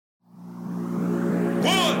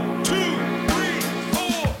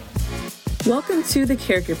Welcome to the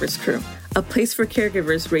Caregivers Crew, a place for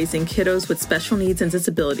caregivers raising kiddos with special needs and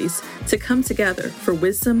disabilities to come together for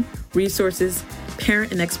wisdom, resources,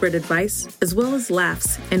 parent and expert advice, as well as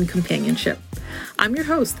laughs and companionship. I'm your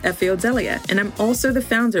host, Efe Odelia, and I'm also the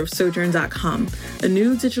founder of Sojourn.com, a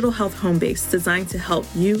new digital health home base designed to help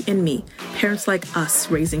you and me, parents like us,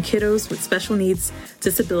 raising kiddos with special needs,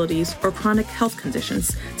 disabilities, or chronic health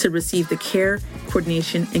conditions to receive the care,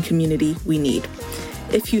 coordination, and community we need.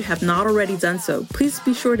 If you have not already done so, please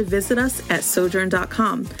be sure to visit us at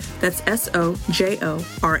Sojourn.com. That's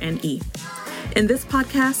SOJORNE. In this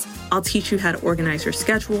podcast, I'll teach you how to organize your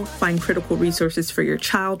schedule, find critical resources for your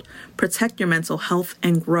child, protect your mental health,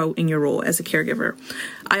 and grow in your role as a caregiver.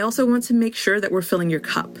 I also want to make sure that we're filling your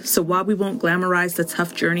cup. So while we won't glamorize the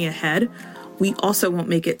tough journey ahead, we also won't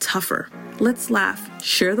make it tougher. Let's laugh,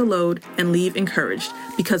 share the load, and leave encouraged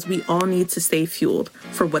because we all need to stay fueled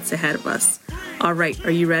for what's ahead of us. All right,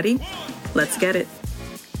 are you ready? Let's get it.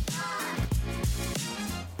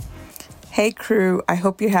 Hey crew, I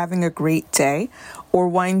hope you're having a great day or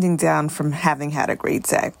winding down from having had a great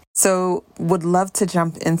day. So would love to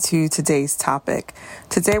jump into today's topic.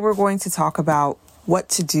 Today we're going to talk about what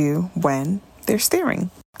to do when they're staring.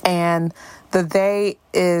 And the they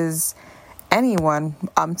is anyone,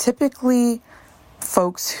 typically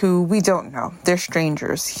folks who we don't know. They're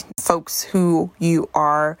strangers, folks who you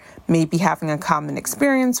are maybe having a common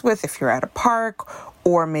experience with if you're at a park,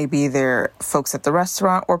 or maybe they're folks at the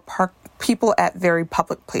restaurant or park people at very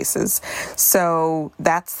public places. So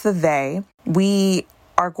that's the they. We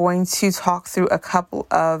are going to talk through a couple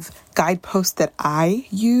of guideposts that I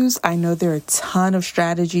use. I know there are a ton of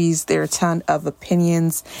strategies, there are a ton of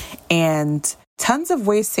opinions, and tons of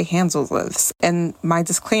ways to handle this. And my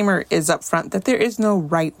disclaimer is up front that there is no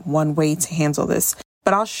right one way to handle this,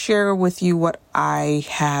 but I'll share with you what I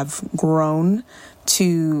have grown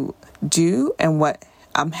to do and what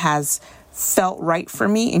has felt right for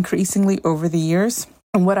me increasingly over the years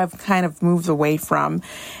and what I've kind of moved away from.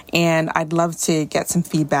 And I'd love to get some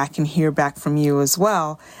feedback and hear back from you as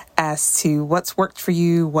well as to what's worked for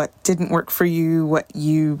you, what didn't work for you, what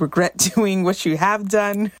you regret doing, what you have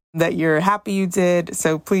done that you're happy you did.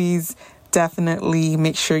 So please definitely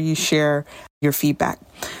make sure you share your feedback.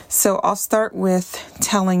 So I'll start with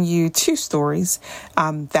telling you two stories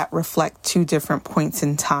that reflect two different points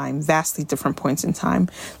in time, vastly different points in time.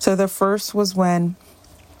 So the first was when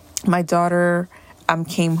my daughter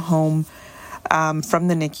came home from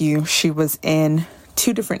the NICU. She was in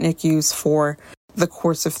two different NICUs for the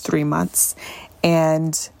course of 3 months.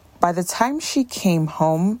 And by the time she came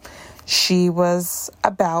home, she was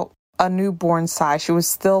about a newborn size. She was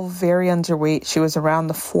still very underweight. She was around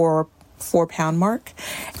the four pound mark.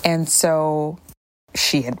 And so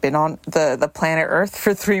she had been on the planet Earth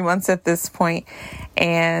for 3 months at this point.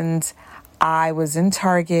 And I was in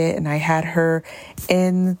Target and I had her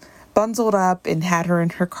bundled up and had her in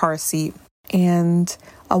her car seat. And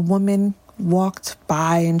a woman walked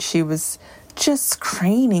by and she was just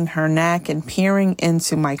craning her neck and peering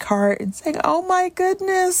into my cart and saying, "Oh my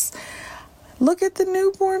goodness, look at the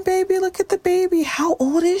newborn baby. Look at the baby. How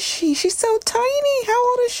old is she? She's so tiny. How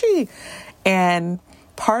old is she?" And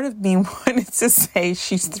part of me wanted to say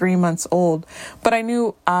she's 3 months old, but I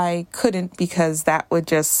knew I couldn't because that would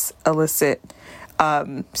just elicit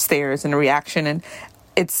stares and a reaction. And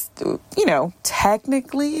it's,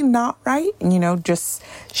 technically not right.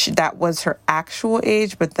 That was her actual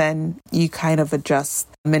age, but then you kind of adjust.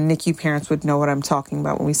 And NICU parents would know what I'm talking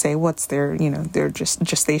about when we say what's their just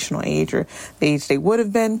gestational age or the age they would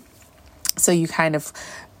have been. So you kind of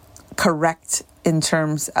correct in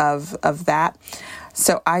terms of that.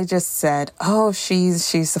 So I just said, "Oh,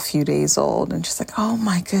 she's a few days old." And she's like, "Oh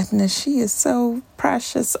my goodness, she is so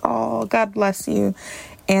precious. Oh, God bless you."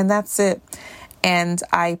 And that's it. And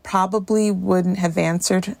I probably wouldn't have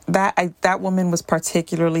answered that. That woman was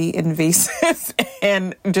particularly invasive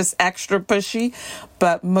and just extra pushy,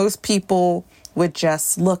 but most people would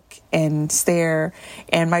just look and stare.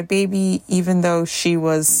 And my baby, even though she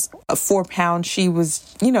was a 4 pound, she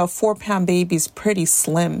was, 4 pound baby's pretty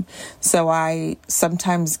slim. So I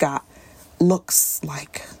sometimes got looks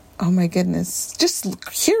like, "Oh my goodness," just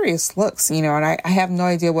curious looks, and I have no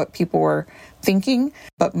idea what people were thinking,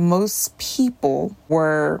 but most people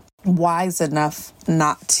were wise enough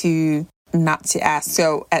not to ask.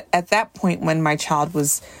 So at that point, when my child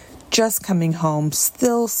was just coming home,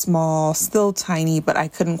 still small, still tiny, but I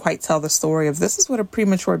couldn't quite tell the story of this is what a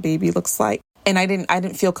premature baby looks like. And I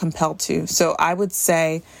didn't feel compelled to. So I would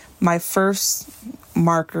say my first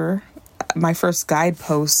marker, my first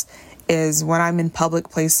guidepost is when I'm in public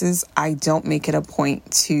places, I don't make it a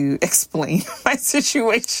point to explain my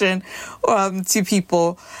situation to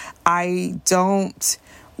people.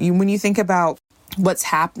 When you think about what's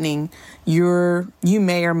happening, you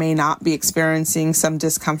may or may not be experiencing some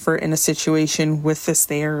discomfort in a situation with the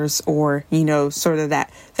stairs, or, sort of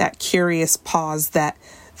that curious pause that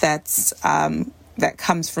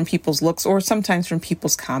comes from people's looks, or sometimes from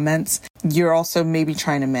people's comments. You're also maybe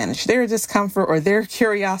trying to manage their discomfort or their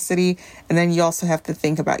curiosity. And then you also have to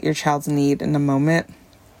think about your child's need in the moment.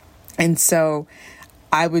 And so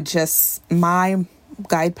my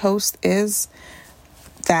guidepost is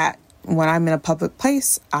that when I'm in a public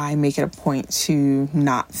place, I make it a point to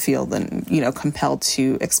not feel compelled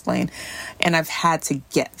to explain. And I've had to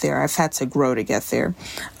get there. I've had to grow to get there.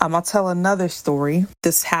 I'll tell another story.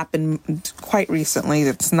 This happened quite recently.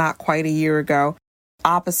 It's not quite a year ago.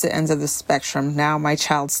 Opposite ends of the spectrum. Now my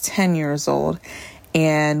child's 10 years old,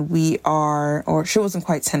 and she wasn't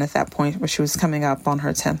quite 10 at that point, but she was coming up on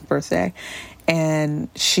her 10th birthday. And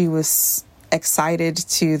she was excited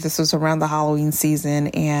this was around the Halloween season,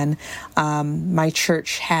 and my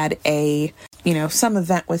church had some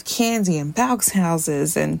event with candy and bounce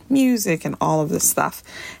houses and music and all of this stuff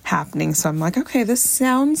happening. So I'm like, okay, this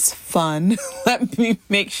sounds fun. Let me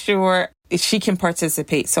make sure she can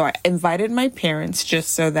participate. So I invited my parents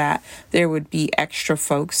just so that there would be extra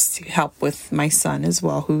folks to help with my son as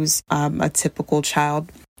well, who's a typical child.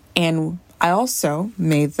 And I also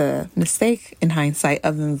made the mistake in hindsight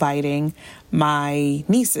of inviting my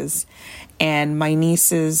nieces. And my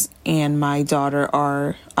nieces and my daughter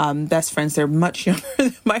are best friends. They're much younger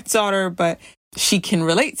than my daughter, but she can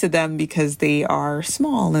relate to them because they are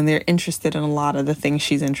small and they're interested in a lot of the things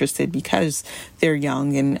she's interested because they're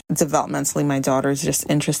young. And developmentally, my daughter is just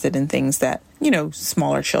interested in things that,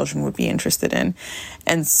 smaller children would be interested in.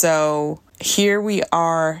 And so here we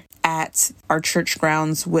are at our church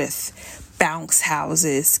grounds with bounce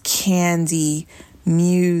houses, candy,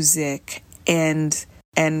 music, and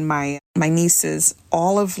my nieces,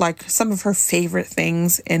 all of some of her favorite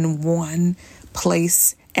things in one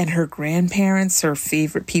place, and her grandparents, her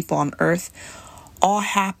favorite people on earth, all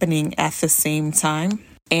happening at the same time.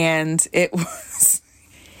 And it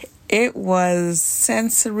was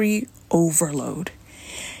sensory overload.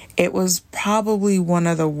 It was probably one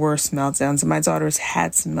of the worst meltdowns. My daughter's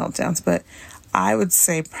had some meltdowns, but I would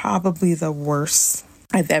say probably the worst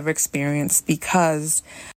I've ever experienced,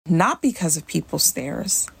 not because of people's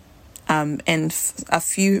stares. And a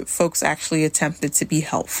few folks actually attempted to be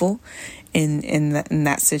helpful in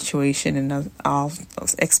that situation, and I'll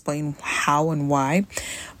explain how and why,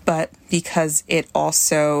 but because it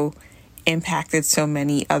also impacted so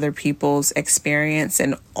many other people's experience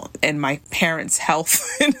and my parents' health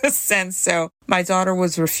in a sense. So my daughter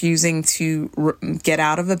was refusing to get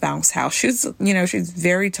out of the bounce house. She's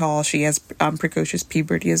very tall. She has precocious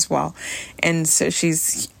puberty as well. And so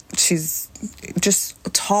she's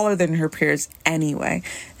just taller than her peers anyway.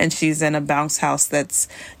 And she's in a bounce house that's,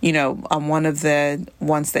 one of the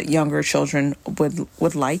ones that younger children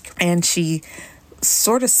would like. And she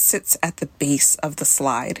sort of sits at the base of the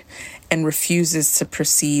slide and refuses to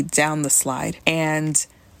proceed down the slide. And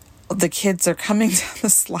the kids are coming down the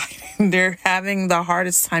slide and they're having the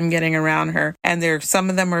hardest time getting around her. And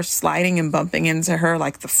some of them are sliding and bumping into her,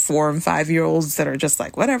 like the 4 and 5 year olds that are just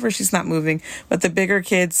like, whatever, she's not moving. But the bigger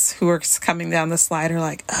kids who are coming down the slide are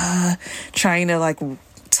like, trying to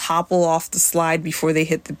topple off the slide before they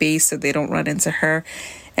hit the base so they don't run into her.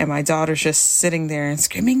 And my daughter's just sitting there and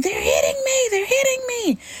screaming, they're hitting me.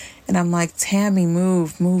 And I'm like, Tammy,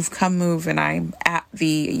 move, come move. And I'm at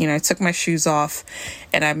I took my shoes off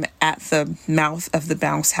and I'm at the mouth of the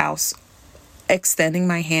bounce house, extending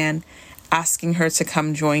my hand, asking her to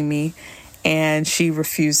come join me. And she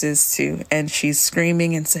refuses to. And she's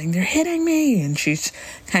screaming and saying, they're hitting me. And she's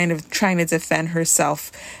kind of trying to defend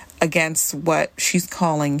herself against what she's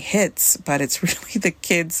calling hits, but it's really the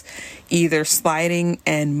kids either sliding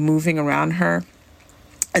and moving around her,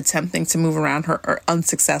 attempting to move around her, or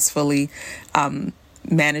unsuccessfully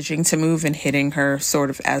managing to move and hitting her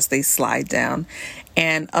sort of as they slide down.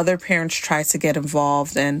 And other parents try to get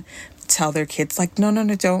involved and tell their kids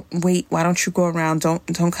no, don't wait. Why don't you go around?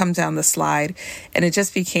 Don't come down the slide. And it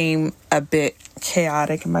just became a bit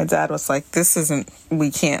chaotic. And my dad was like,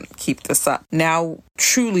 we can't keep this up. Now,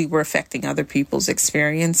 truly, we're affecting other people's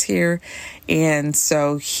experience here. And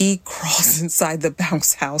so he crawls inside the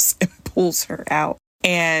bounce house and pulls her out.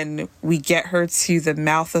 And we get her to the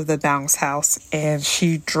mouth of the bounce house and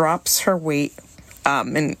she drops her weight.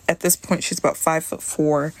 And at this point, she's about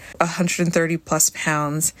 5'4", 130 plus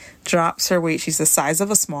pounds, drops her weight. She's the size of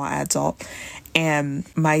a small adult And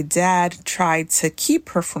my dad tried to keep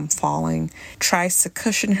her from falling, tries to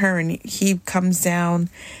cushion her, and he comes down.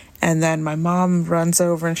 And then my mom runs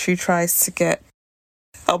over and she tries to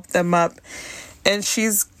help them up. And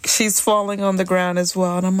she's falling on the ground as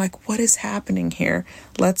well. And I'm like, what is happening here?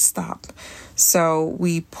 Let's stop. So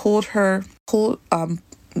we pulled her, and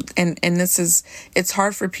it's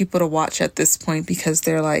hard for people to watch at this point because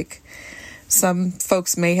they're like, some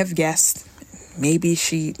folks may have guessed, maybe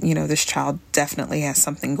this child definitely has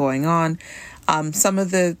something going on. Some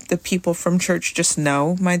of the people from church just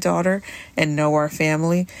know my daughter and know our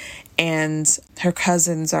family. And her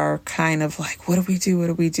cousins are kind of like, what do we do? What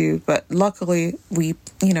do we do? But luckily, we,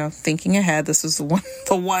 thinking ahead, this was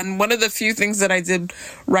one of the few things that I did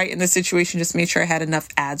right in the situation, just made sure I had enough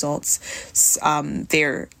adults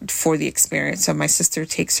there for the experience. So my sister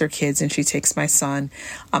takes her kids and she takes my son.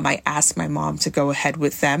 I asked my mom to go ahead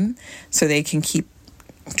with them so they can keep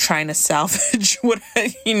trying to salvage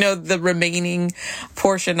the remaining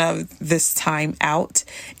portion of this time out,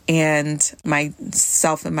 and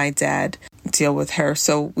myself and my dad deal with her.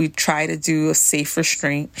 So we try to do a safe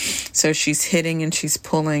restraint. So she's hitting and she's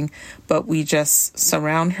pulling, but we just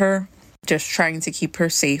surround her, just trying to keep her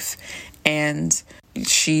safe. And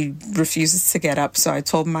she refuses to get up. So I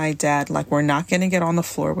told my dad, we're not going to get on the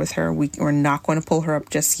floor with her. We're not going to pull her up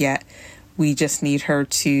just yet. We just need her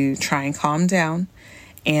to try and calm down.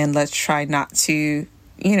 And let's try not to,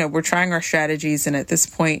 we're trying our strategies. And at this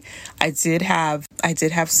point, I did have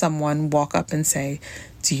someone walk up and say,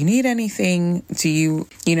 do you need anything? Do you,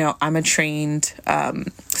 I'm a trained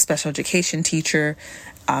special education teacher.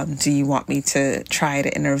 Do you want me to try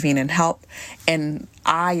to intervene and help? And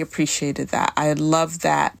I appreciated that. I love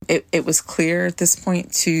that it was clear at this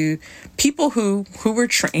point to people who were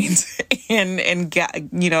trained and got,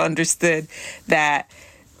 understood that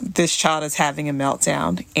this child is having a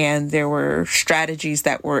meltdown, and there were strategies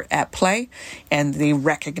that were at play, and they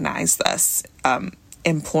recognized us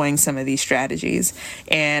employing some of these strategies.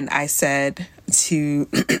 And I said to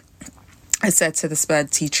the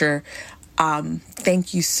SPED teacher,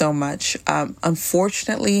 thank you so much.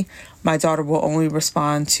 Unfortunately, my daughter will only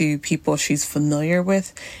respond to people she's familiar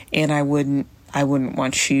with, and I wouldn't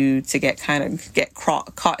want you to get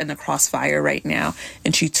caught in the crossfire right now.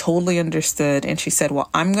 And she totally understood. And she said, well,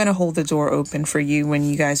 I'm going to hold the door open for you when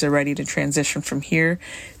you guys are ready to transition from here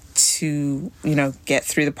to, get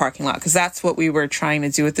through the parking lot. Because that's what we were trying to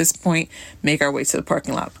do at this point, make our way to the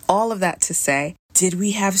parking lot. All of that to say, did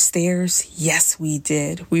we have stairs? Yes, we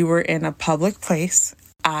did. We were in a public place.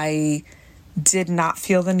 I did not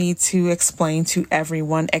feel the need to explain to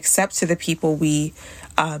everyone except to the people we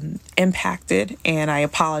impacted. And I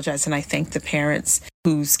apologize and I thank the parents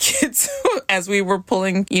whose kids, as we were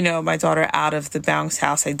pulling, my daughter out of the bounce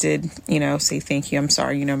house, I did, say thank you. I'm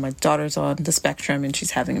sorry. My daughter's on the spectrum and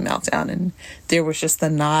she's having a meltdown. And there was just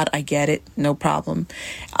the nod. I get it. No problem.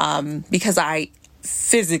 Because my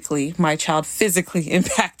child physically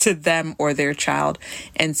impacted them or their child.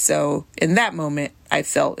 And so in that moment, I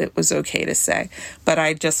felt it was okay to say, but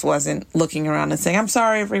I just wasn't looking around and saying, I'm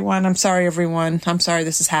sorry, everyone. I'm sorry, everyone. I'm sorry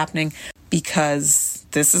this is happening, because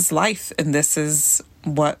this is life and this is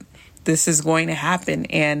going to happen.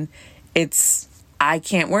 And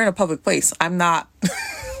we're in a public place. I'm not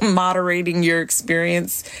moderating your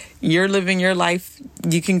experience. You're living your life.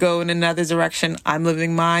 You can go in another direction. I'm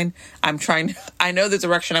living mine. I know the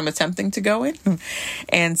direction I'm attempting to go in.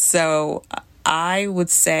 And so I would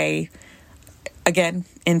say, again,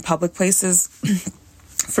 in public places,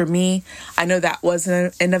 for me, I know that was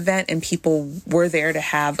an event and people were there to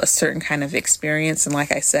have a certain kind of experience. And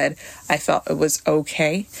like I said, I felt it was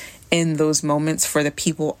okay in those moments for the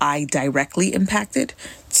people I directly impacted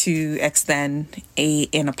to extend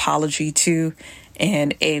an apology to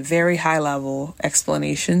and a very high level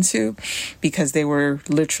explanation to, because they were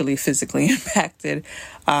literally physically impacted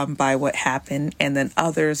by what happened. And then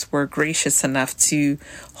others were gracious enough to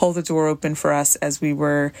hold the door open for us, as we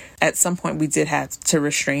were, at some point we did have to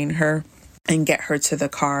restrain her and get her to the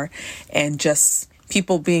car. And just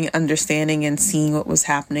people being understanding and seeing what was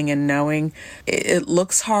happening and knowing it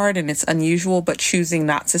looks hard and it's unusual, but choosing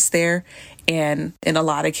not to stare. And in a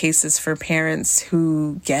lot of cases for parents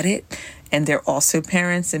who get it, and they're also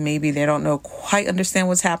parents and maybe they don't quite understand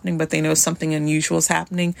what's happening, but they know something unusual is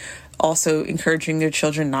happening, also encouraging their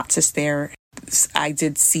children not to stare. I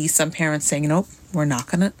did see some parents saying, nope, we're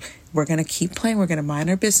going to keep playing. We're going to mind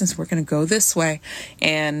our business. We're going to go this way.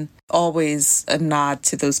 And always a nod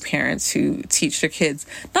to those parents who teach their kids,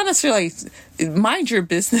 not necessarily mind your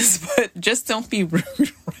business, but just don't be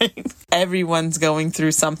rude, right? Everyone's going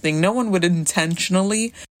through something. No one would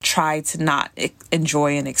intentionally try to not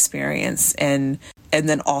enjoy an experience and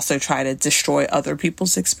then also try to destroy other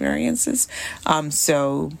people's experiences.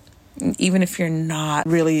 So even if you're not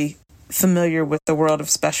really familiar with the world of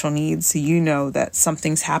special needs, you know that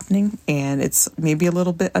something's happening and it's maybe a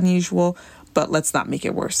little bit unusual, but let's not make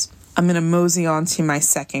it worse. I'm going to mosey on to my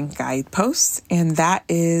second guidepost, and that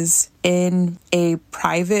is in a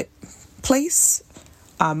private place.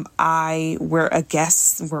 Where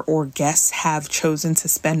guests have chosen to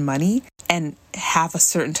spend money and have a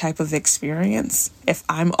certain type of experience. If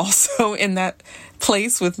I'm also in that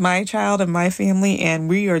place with my child and my family and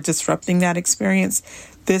we are disrupting that experience,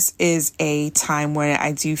 this is a time when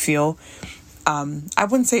I do feel, I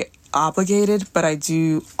wouldn't say obligated, but I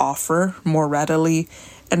do offer more readily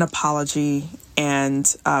an apology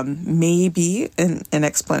and maybe an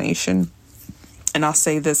explanation. And I'll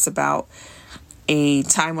say this about a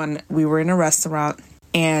time when we were in a restaurant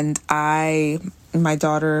and my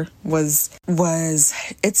daughter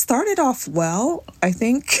it started off well. I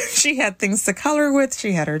think she had things to color with.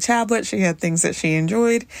 She had her tablet. She had things that she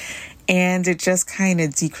enjoyed. And it just kind of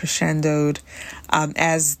decrescendoed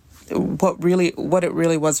as what it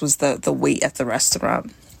really was the wait at the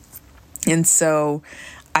restaurant. And so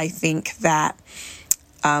I think that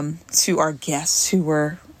to our guests who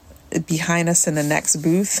were behind us in the next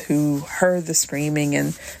booth, who heard the screaming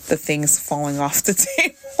and the things falling off the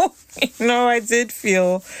table, I did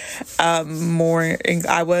feel I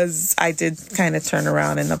did kind of turn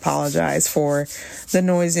around and apologize for the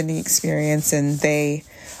noise in the experience, and they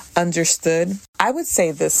understood. I would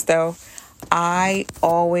say this though, I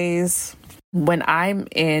always, when I'm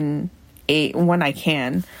in a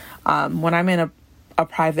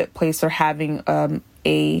private place or having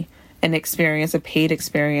an experience, a paid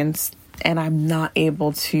experience, and I'm not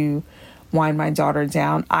able to wind my daughter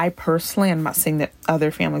down, I personally, I'm not saying that other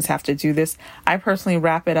families have to do this, I personally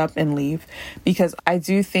wrap it up and leave, because I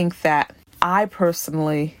do think that I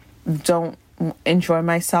personally don't enjoy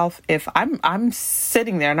myself if I'm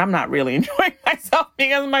sitting there and I'm not really enjoying myself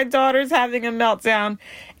because my daughter's having a meltdown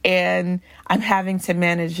and I'm having to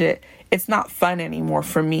manage it. It's not fun anymore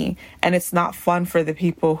for me, and it's not fun for the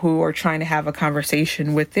people who are trying to have a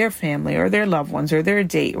conversation with their family or their loved ones or their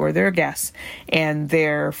date or their guests, and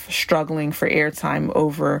they're struggling for airtime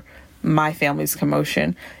over my family's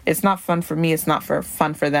commotion. It's not fun for me. It's not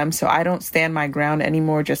fun for them. So I don't stand my ground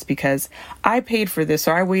anymore just because I paid for this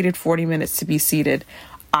or I waited 40 minutes to be seated.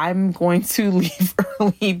 I'm going to leave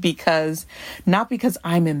early not because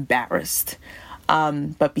I'm embarrassed,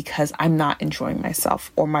 but because I'm not enjoying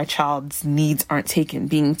myself or my child's needs aren't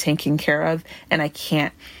being taken care of, and I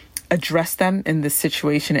can't address them in this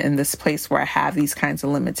situation, in this place where I have these kinds of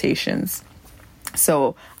limitations.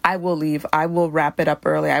 So I will leave. I will wrap it up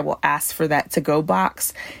early. I will ask for that to-go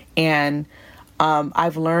box. And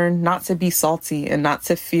I've learned not to be salty and not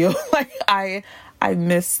to feel like I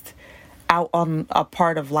missed out on a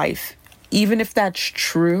part of life. Even if that's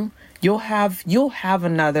true, you'll have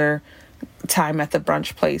another time at the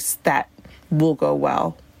brunch place that will go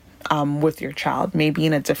well with your child, maybe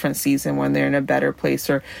in a different season when they're in a better place,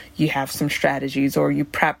 or you have some strategies, or you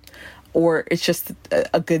prep, or it's just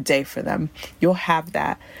a good day for them. You'll have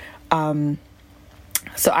that.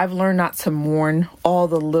 So I've learned not to mourn all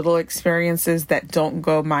the little experiences that don't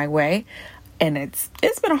go my way. And it's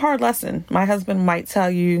been a hard lesson. My husband might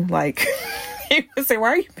tell you, like, he would say, why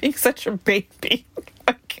are you being such a baby?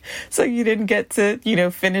 So you didn't get to,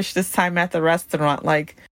 finish this time at the restaurant.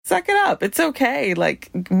 Like, suck it up. It's okay.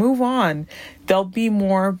 Like, move on. There'll be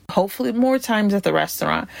hopefully more times at the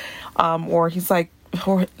restaurant. Or he's like,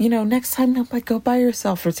 next time, like, go by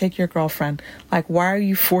yourself or take your girlfriend. Like, why are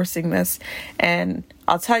you forcing this? And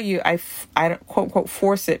I'll tell you, I don't quote unquote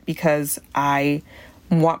force it because I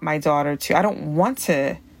want my daughter to, I don't want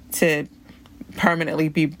to permanently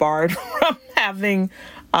be barred from having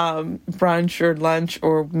brunch or lunch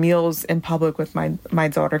or meals in public with my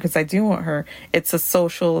daughter, because I do want her. It's a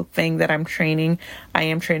social thing that I'm training. I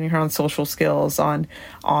am training her on social skills, on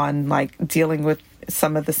like dealing with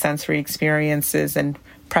some of the sensory experiences and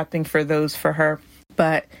prepping for those for her.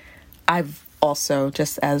 But I've also,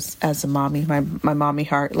 just as a mommy, my mommy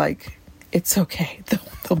heart, like, it's okay.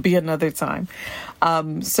 There'll be another time.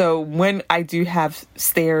 So when I do have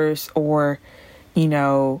stares or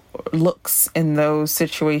looks in those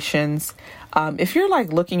situations, if you're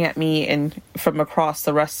like looking at me and from across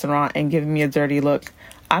the restaurant and giving me a dirty look,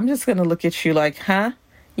 I'm just going to look at you like, huh?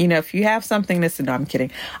 If you have something to say, no, I'm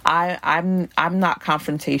kidding. I'm not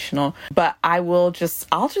confrontational, but I'll just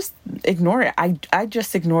ignore it. I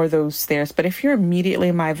just ignore those stares. But if you're immediately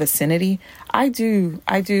in my vicinity, I do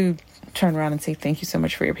turn around and say, thank you so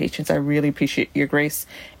much for your patience. I really appreciate your grace.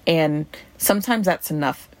 And sometimes that's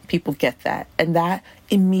enough. People get that. And that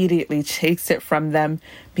immediately takes it from them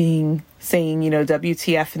saying,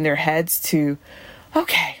 WTF in their heads to,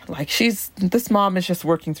 okay, like this mom is just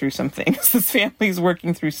working through some things. This family is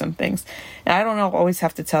working through some things. And I don't always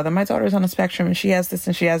have to tell them my daughter's on a spectrum and she has this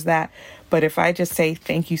and she has that. But if I just say,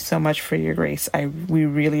 thank you so much for your grace, we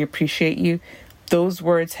really appreciate you. Those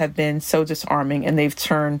words have been so disarming, and they've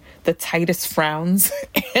turned the tightest frowns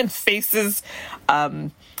and faces,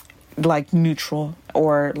 like neutral,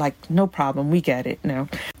 or like, no problem. We get it. No.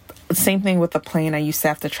 Same thing with the plane. I used to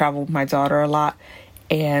have to travel with my daughter a lot.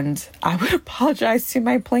 And I would apologize to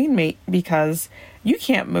my plane mate because you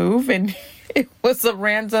can't move. And it was a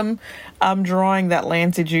random drawing that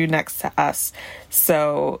landed you next to us.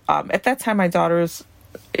 So at that time, my daughter's,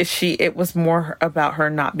 it was more about her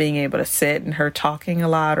not being able to sit and her talking a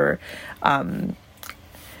lot, or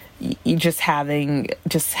just having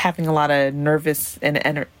a lot of nervous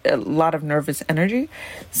a lot of nervous energy.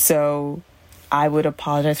 So I would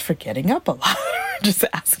apologize for getting up a lot. Just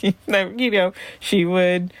asking them, she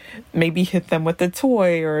would maybe hit them with a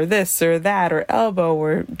toy or this or that or elbow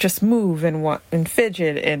or just move and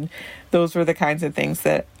fidget. And those were the kinds of things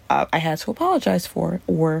that I had to apologize for,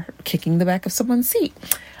 or kicking the back of someone's seat.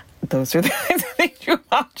 Those are the kinds of things you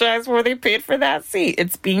apologize for. They paid for that seat.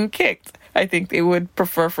 It's being kicked. I think they would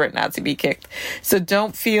prefer for it not to be kicked. So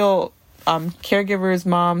don't feel, caregivers,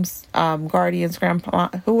 moms, guardians, grandpa,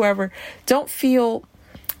 whoever, don't feel,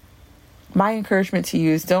 my encouragement to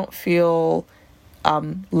you is don't feel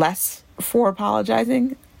less for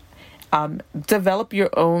apologizing. Develop your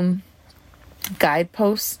own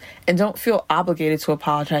guideposts and don't feel obligated to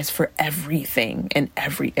apologize for everything in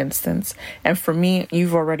every instance. And for me,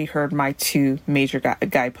 you've already heard my two major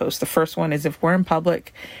guideposts. The first one is, if we're in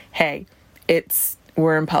public, hey,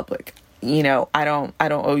 we're in public. I don't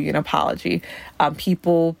owe you an apology.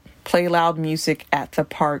 People play loud music at the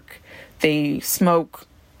park. They smoke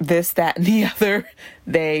this, that, and the other.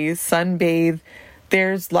 They sunbathe.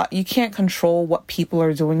 You can't control what people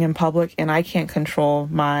are doing in public, and I can't control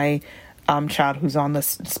my child who's on the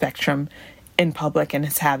spectrum in public and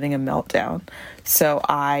is having a meltdown. So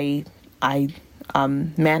I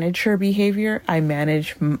manage her behavior. I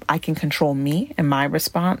can control me and my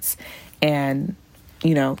response. And,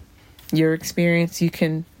 your experience, you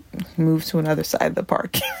can move to another side of the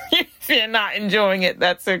park. If you're not enjoying it,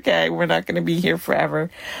 that's okay. We're not going to be here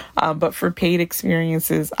forever. But for paid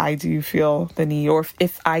experiences, I do feel the need, or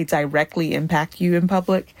if I directly impact you in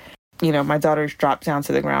public, my daughter's dropped down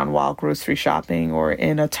to the ground while grocery shopping or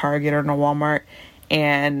in a Target or in a Walmart,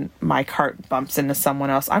 and my cart bumps into someone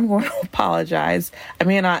else, I'm going to apologize. I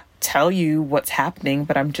may not tell you what's happening,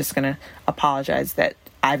 but I'm just going to apologize that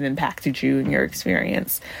I've impacted you in your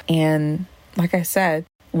experience. And like I said,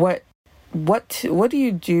 what do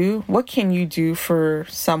you do? What can you do for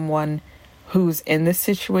someone who's in this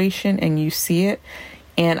situation and you see it?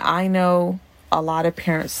 And I know a lot of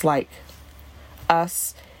parents like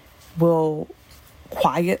us will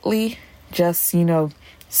quietly just,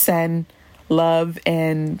 send love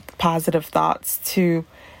and positive thoughts to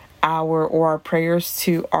our prayers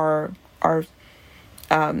to our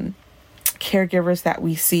caregivers that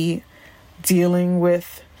we see dealing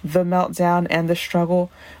with the meltdown and the struggle.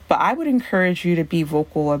 But I would encourage you to be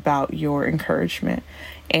vocal about your encouragement.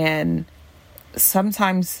 And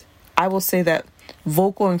sometimes I will say that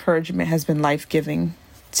vocal encouragement has been life-giving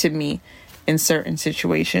to me in certain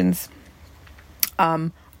situations.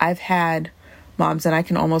 I've had moms, and I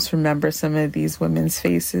can almost remember some of these women's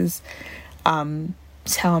faces,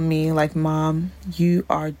 tell me like, Mom, you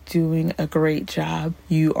are doing a great job.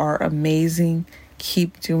 You are amazing.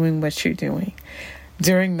 Keep doing what you're doing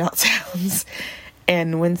during meltdowns.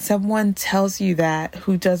 And when someone tells you that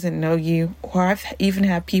who doesn't know you, or I've even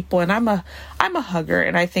had people, and I'm a hugger,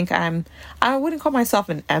 and I think I wouldn't call myself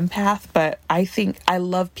an empath, but I think I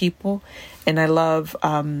love people, and I love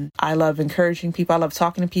encouraging people. I love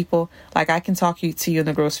talking to people. Like, I can talk to you in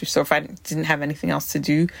the grocery store if I didn't have anything else to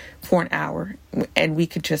do for an hour, and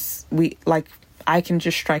I can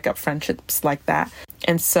just strike up friendships like that.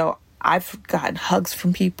 And so I've gotten hugs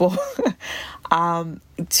from people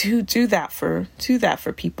to do that for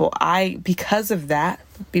people. Because of that,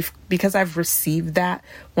 because I've received that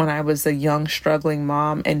when I was a young struggling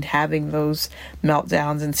mom and having those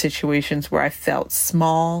meltdowns in situations where I felt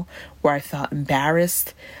small, where I felt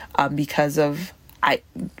embarrassed, because of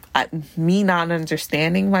me not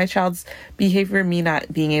understanding my child's behavior, me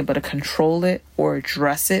not being able to control it or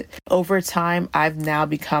address it. Over time, I've now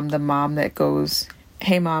become the mom that goes,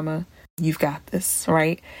 hey, mama, you've got this,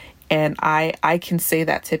 right? And I can say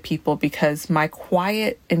that to people because my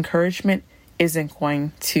quiet encouragement isn't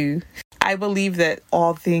going to. I believe that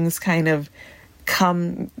all things kind of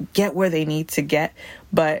get where they need to get.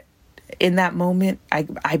 But in that moment,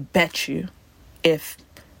 I bet you if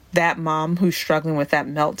that mom who's struggling with that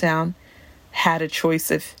meltdown had a choice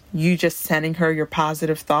of you just sending her your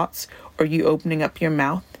positive thoughts or you opening up your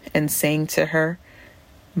mouth and saying to her,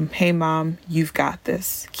 hey, Mom, you've got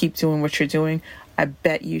this. Keep doing what you're doing. I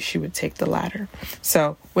bet you she would take the latter.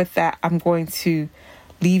 So with that, I'm going to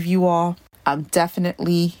leave you all.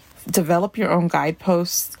 Definitely develop your own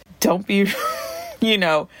guideposts. Don't be,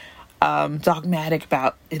 dogmatic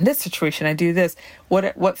about, in this situation, I do this.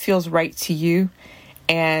 What feels right to you?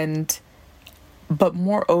 But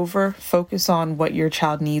moreover, focus on what your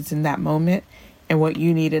child needs in that moment and what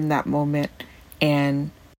you need in that moment.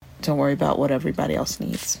 And don't worry about what everybody else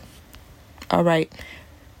needs. All right.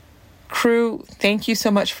 Crew, thank you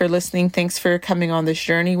so much for listening. Thanks for coming on this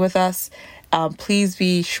journey with us. Please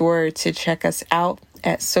be sure to check us out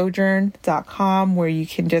at sojourn.com, where you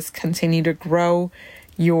can just continue to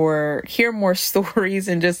hear more stories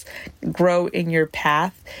and just grow in your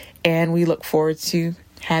path. And we look forward to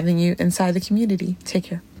having you inside the community. Take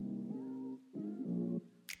care.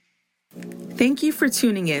 Thank you for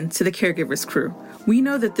tuning in to the Caregivers Crew. We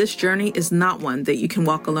know that this journey is not one that you can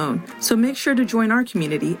walk alone, so make sure to join our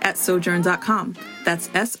community at sojourn.com. That's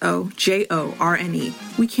SOJORNE.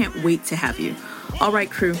 We can't wait to have you. All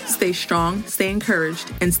right, crew, stay strong, stay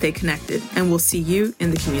encouraged, and stay connected, and we'll see you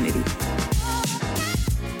in the community.